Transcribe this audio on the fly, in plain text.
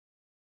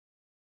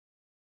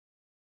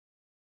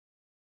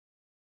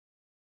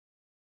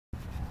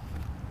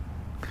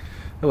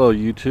Hello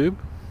YouTube,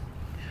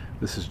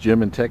 this is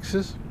Jim in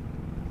Texas,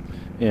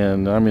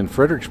 and I'm in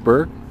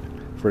Fredericksburg.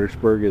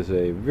 Fredericksburg is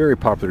a very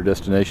popular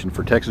destination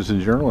for Texas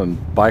in general and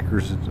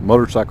bikers,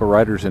 motorcycle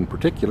riders in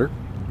particular.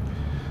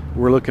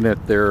 We're looking at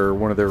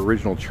one of their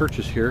original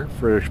churches here.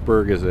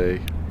 Fredericksburg is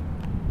a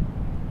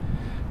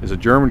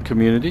German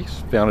community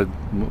founded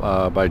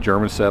by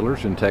German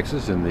settlers in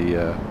Texas in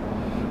the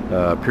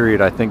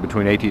period, I think,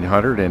 between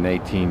 1800 and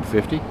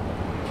 1850.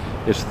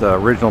 It's the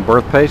original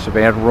birthplace of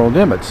Admiral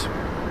Nimitz.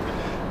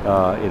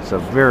 It's a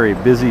very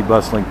busy,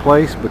 bustling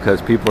place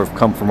because people have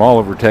come from all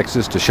over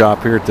Texas to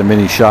shop here at the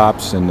many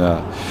shops and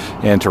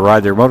to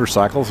ride their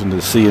motorcycles and to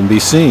see and be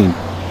seen.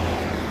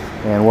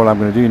 And what I'm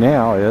going to do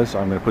now is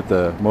I'm going to put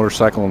the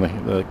motorcycle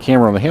and the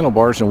camera on the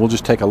handlebars, and we'll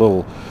just take a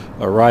little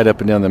ride up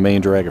and down the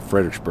main drag of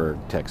Fredericksburg,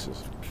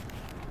 Texas.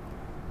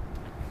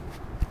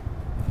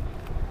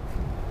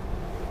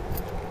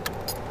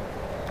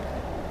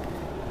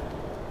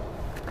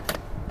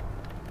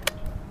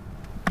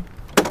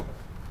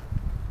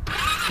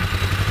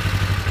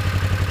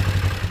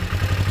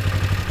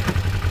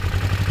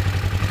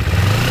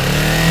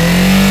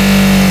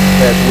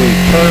 As we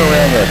turn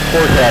around the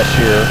courthouse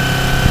here,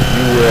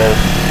 you will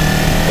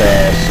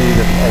see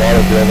that a lot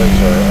of buildings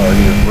are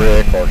either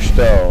brick or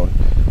stone.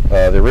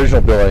 The original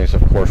buildings,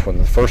 of course, when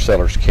the first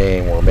settlers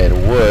came, were made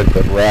of wood,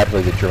 but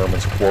rapidly the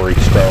Germans quarried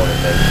stone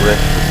and made brick.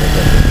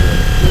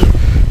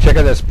 Check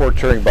out that sport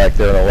touring bike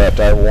there on the left.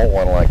 I want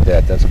one like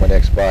that. That's my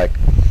next bike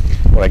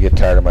when I get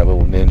tired of my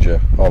little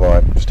Ninja, although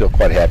I'm still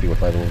quite happy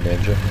with my little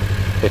Ninja.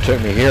 It took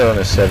me here on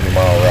a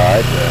 70-mile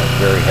ride.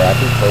 Very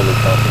happy, totally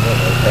comfortable,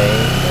 no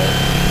pain,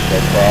 no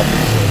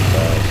problems,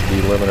 and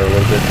speed limiter a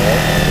little bit more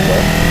on the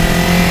left.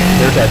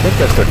 I think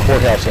that's the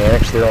courthouse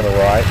annex there on the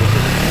right. This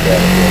is the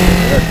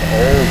building. There's an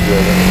old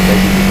building,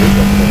 maybe the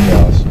original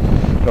courthouse.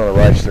 And on the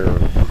right is their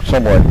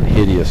somewhat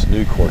hideous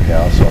new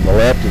courthouse. On the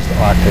left is the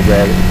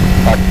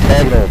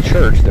octagonal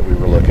church that we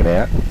were looking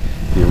at,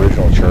 the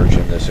original church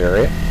in this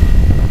area.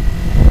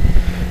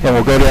 And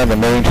we'll go down the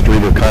main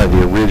street, of kind of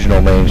the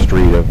original main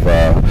street of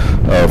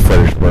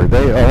Fredericksburg.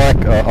 They,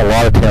 like a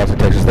lot of towns in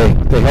Texas, they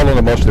held on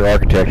to most of their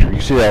architecture. You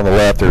see that on the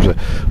left, there's a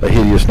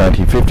hideous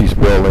 1950s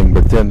building,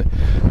 but then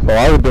a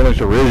lot of the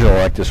buildings are original,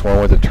 like this one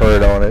with a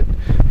turret on it,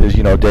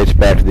 dates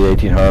back to the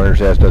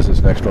 1800s, as does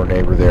its next door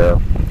neighbor there.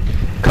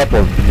 A couple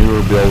of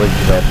newer buildings,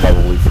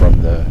 probably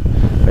from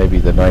maybe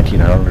the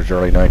 1900s,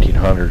 early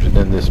 1900s, and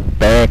then this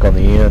bank on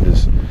the end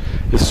is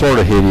sort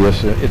of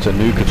hideous. It's a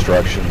new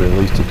construction, but at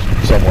least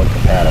it's somewhat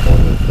compatible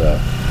with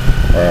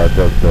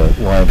the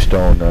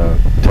limestone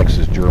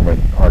Texas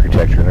German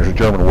architecture. And there's a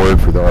German word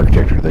for the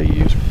architecture they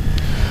use.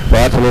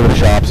 Lots of little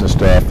shops and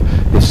stuff.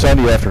 It's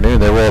Sunday afternoon.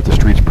 They roll out the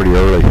streets pretty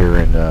early here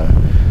in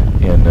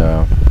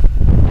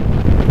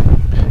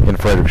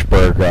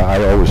Fredericksburg.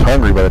 I was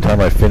hungry by the time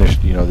I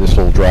finished, this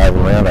little drive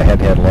around. I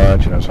hadn't had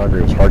lunch, and I was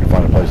hungry. It was hard to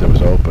find a place that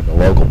was open, a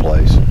local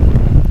place.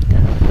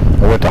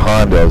 I went to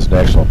Honda's, an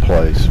excellent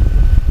place.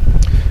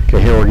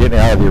 Okay, here we're getting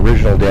out of the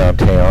original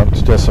downtown.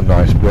 Still some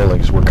nice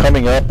buildings. We're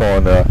coming up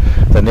on the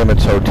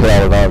Nimitz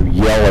Hotel, and I'll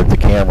yell at the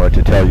camera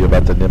to tell you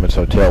about the Nimitz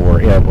Hotel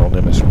where Admiral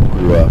Nimitz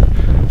grew up.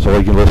 So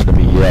you can listen to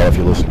me yell if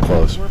you listen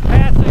close. We're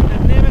passing the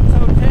Nimitz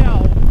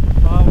Hotel,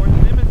 where the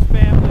Nimitz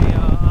family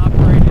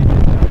operated.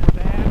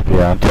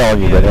 Yeah, I'm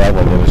telling you that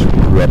Admiral Nimitz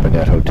grew up in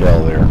that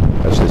hotel there.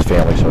 That's his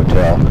family's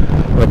hotel.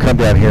 I'm going to come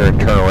down here and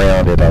turn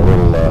around at a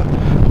little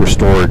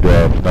restored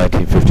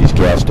 1950s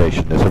gas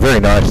station. It's a very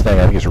nice thing.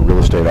 I think it's a real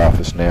estate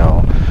office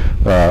now.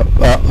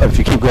 If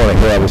you keep going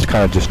ahead, it's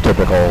kind of just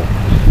typical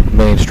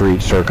Main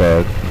Street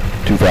circa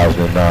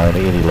 2009,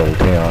 any little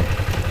town.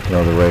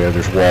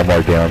 There's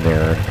Walmart down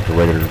there, the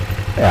regular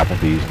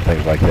Applebee's and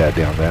things like that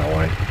down that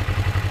way.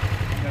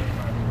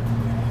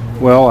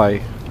 Well,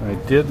 I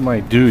did my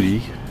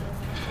duty,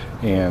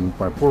 and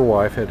my poor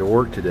wife had to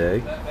work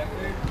today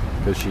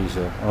because she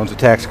owns a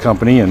tax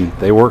company, and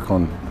they work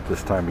on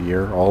this time of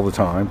year all the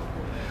time.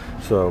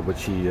 But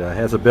she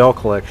has a bell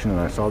collection, and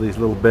I saw these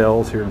little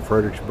bells here in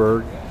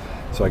Fredericksburg,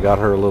 so I got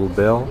her a little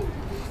bell.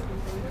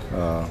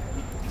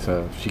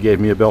 So she gave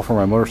me a bell for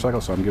my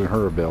motorcycle, so I'm giving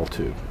her a bell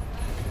too.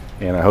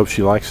 And I hope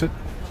she likes it.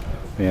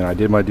 And I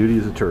did my duty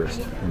as a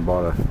tourist and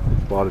bought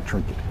a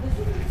trinket.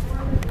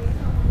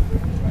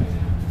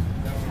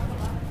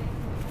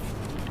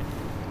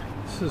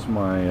 This is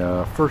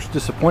my first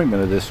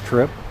disappointment of this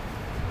trip.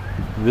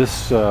 This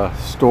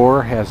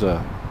store has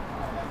a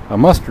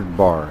mustard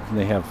bar, and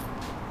they have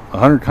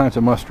 100 kinds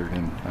of mustard,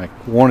 and I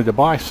wanted to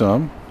buy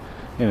some,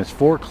 and it's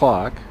 4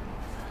 o'clock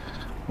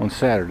on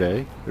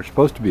Saturday. They're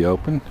supposed to be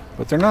open,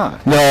 but they're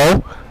not.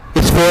 No,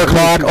 it's 4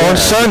 o'clock on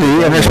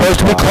Sunday, and they're supposed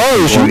to be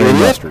closed, you idiot.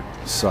 Mustard.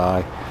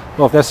 Sigh.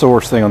 Well, if that's the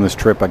worst thing on this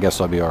trip, I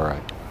guess I'll be all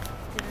right.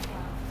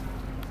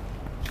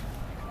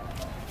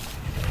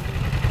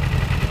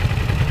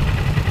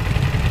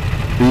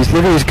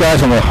 Look at these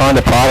guys on the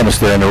Honda Potamus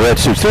there in the red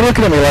suits. They're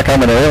looking at me like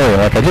I'm an alien,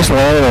 like I just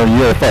landed on a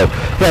UFO.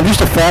 Yeah, I'm just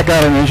a fat guy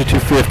in a Ninja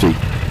 250.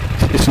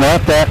 It's not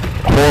that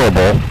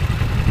horrible.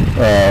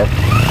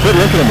 Quit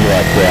looking at me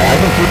like that. I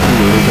think you're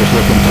pretty losers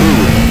looking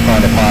too,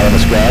 Honda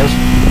Potamus guys.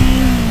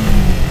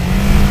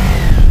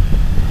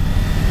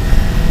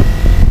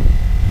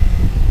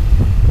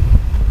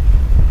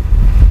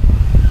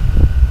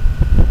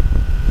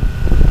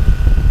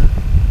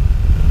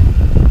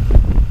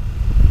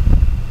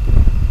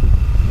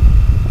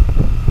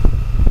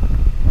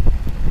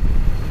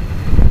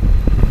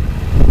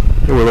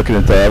 looking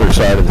at the other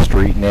side of the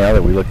street now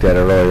that we looked at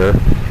earlier.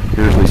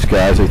 Here's these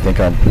guys. I think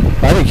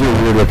you're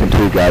weird looking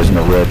too, guys in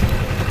the red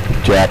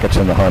jackets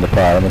and the Honda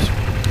Potamus.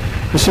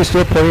 You see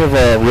still plenty of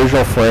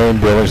original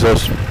frame buildings.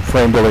 This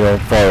frame building on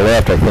the far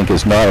left, I think,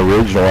 is not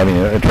original. I mean,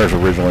 in terms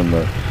of original in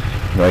the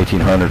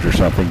 1800s or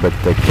something, but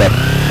they kept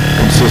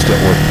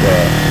consistent with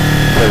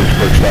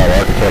Fredericksburg style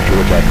architecture,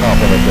 which I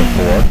compliment them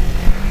for.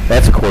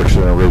 That's, of course,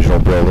 an original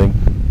building.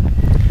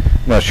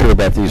 I'm not sure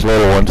about these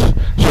little ones.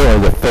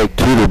 Certainly the fake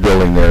Tudor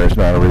building there is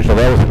not original.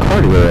 That was a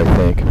car dealer, I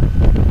think.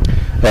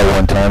 At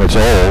one time, it's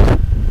old.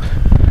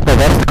 Oh,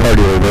 that's the car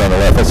dealer there on the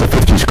left. That's a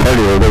 50s car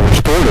dealer. They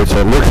restored it, so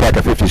it looks like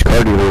a 50s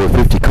car dealer with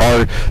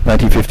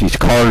 1950s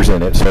cars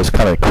in it, so it's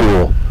kind of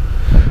cool.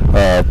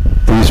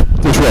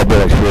 These red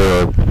buildings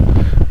here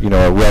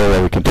are,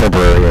 relatively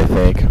contemporary, I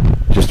think.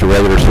 Just a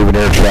regular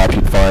souvenir shop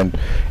you'd find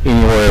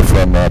anywhere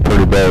from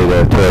Purdy Bay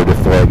to Terra de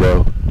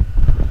Fuego.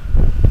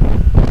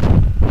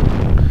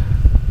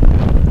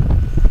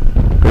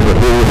 There's a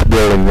hideous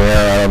building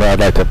there. I don't know, I'd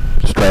like to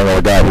strangle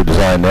the guy who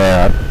designed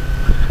that.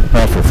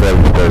 Not for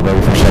Fredericksburg,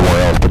 maybe for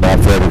somewhere else, but not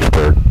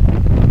Fredericksburg.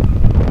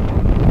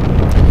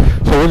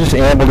 So we'll just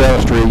amble down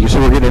the street. You see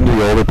we're getting into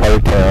the older part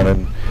of town,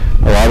 and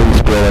a lot of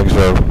these buildings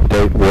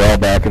date well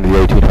back into the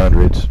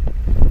 1800s.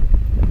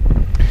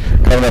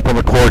 Coming up on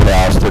the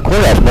courthouse. The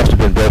courthouse must have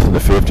been built in the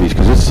 50s,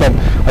 because I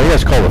think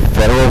it's called a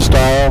federal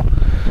style,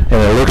 and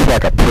it looks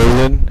like a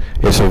prison.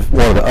 It's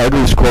one of the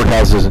ugliest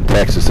courthouses in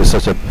Texas.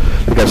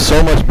 They've got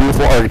so much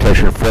beautiful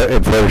architecture in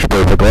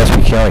Fredericksburg, but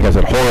Gillespie County has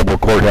that horrible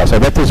courthouse. I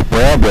bet this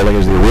brown building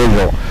is the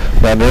original,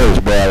 not nearly as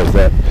bad as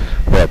that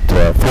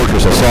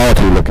Fortress of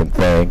Solitude looking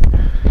thing.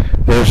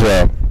 There's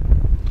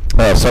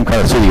some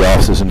kind of city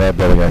offices in that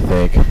building, I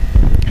think.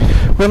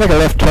 We're going to make a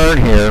left turn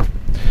here,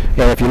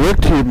 and if you look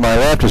to my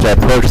left as I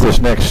approach this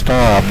next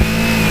stop,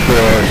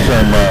 there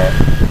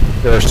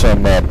are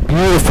some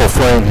beautiful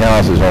frame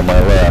houses on my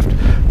left.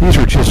 These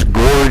are just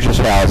gorgeous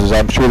houses.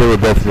 I'm sure they were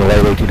built in the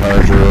late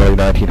 1800s or early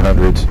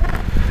 1900s.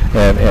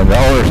 And the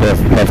owners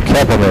have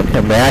kept them in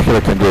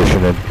immaculate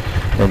condition, and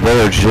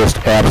they are just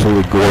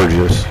absolutely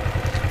gorgeous.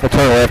 I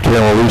turn left here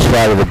and we'll lose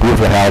sight of the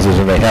beautiful houses,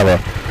 and they have a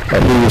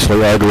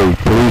hideously ugly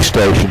police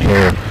station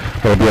here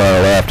that'll be on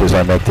the left as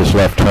I make this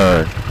left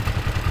turn.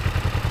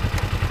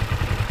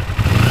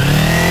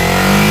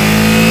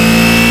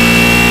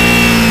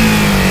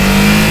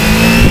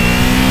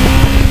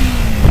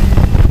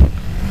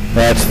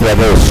 That's that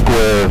little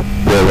square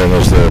building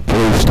is the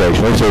police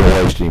station. They say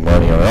they're wasting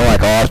money on it.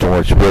 Unlike Austin,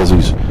 which builds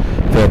these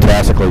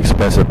fantastically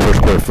expensive per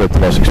square foot, the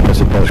most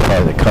expensive police car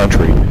in the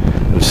country.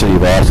 The city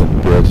of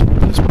Austin builds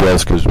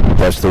because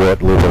that's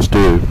what liberals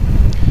do.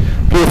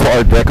 Beautiful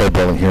Art Deco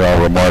building here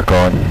I'll remark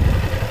on.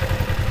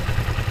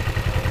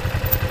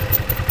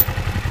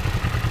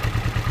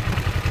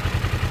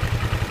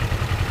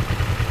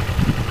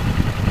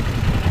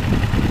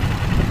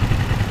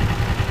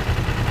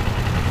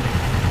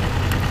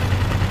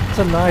 It's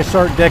a nice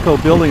Art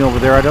Deco building over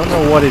there. I don't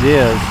know what it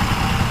is.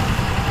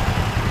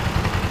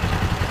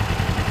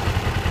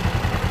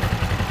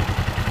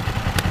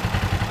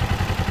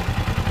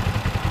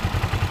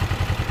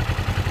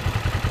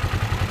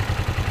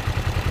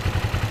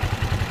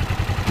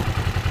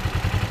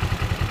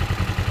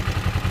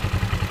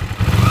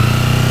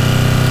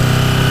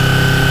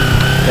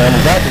 I'm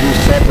about to do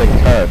something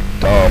kind of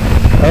dumb.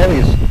 I don't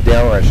think it's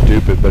downright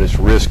stupid, but it's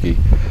risky.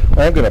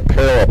 I'm going to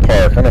parallel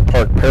park. I'm going to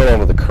park parallel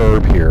to the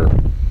curb here.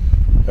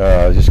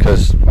 Just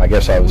because I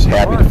guess I was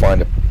happy to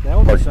find a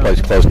parking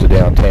place close to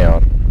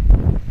downtown.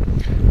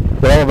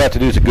 What I'm about to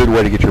do is a good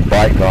way to get your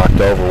bike knocked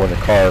over when the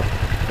car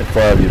in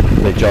front of you,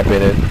 they jump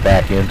in it and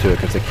back into it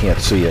because they can't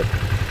see it.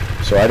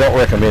 So I don't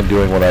recommend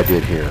doing what I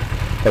did here.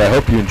 But I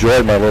hope you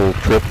enjoyed my little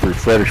trip through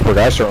Fredericksburg.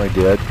 I certainly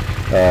did.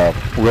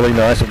 Really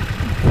nice.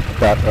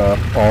 About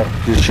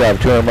just shy of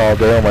 200 mile a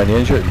day on my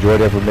Ninja.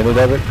 Enjoyed every minute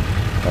of it.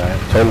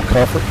 Total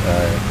comfort.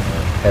 I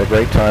had a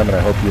great time, and I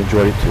hope you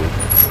enjoyed it too.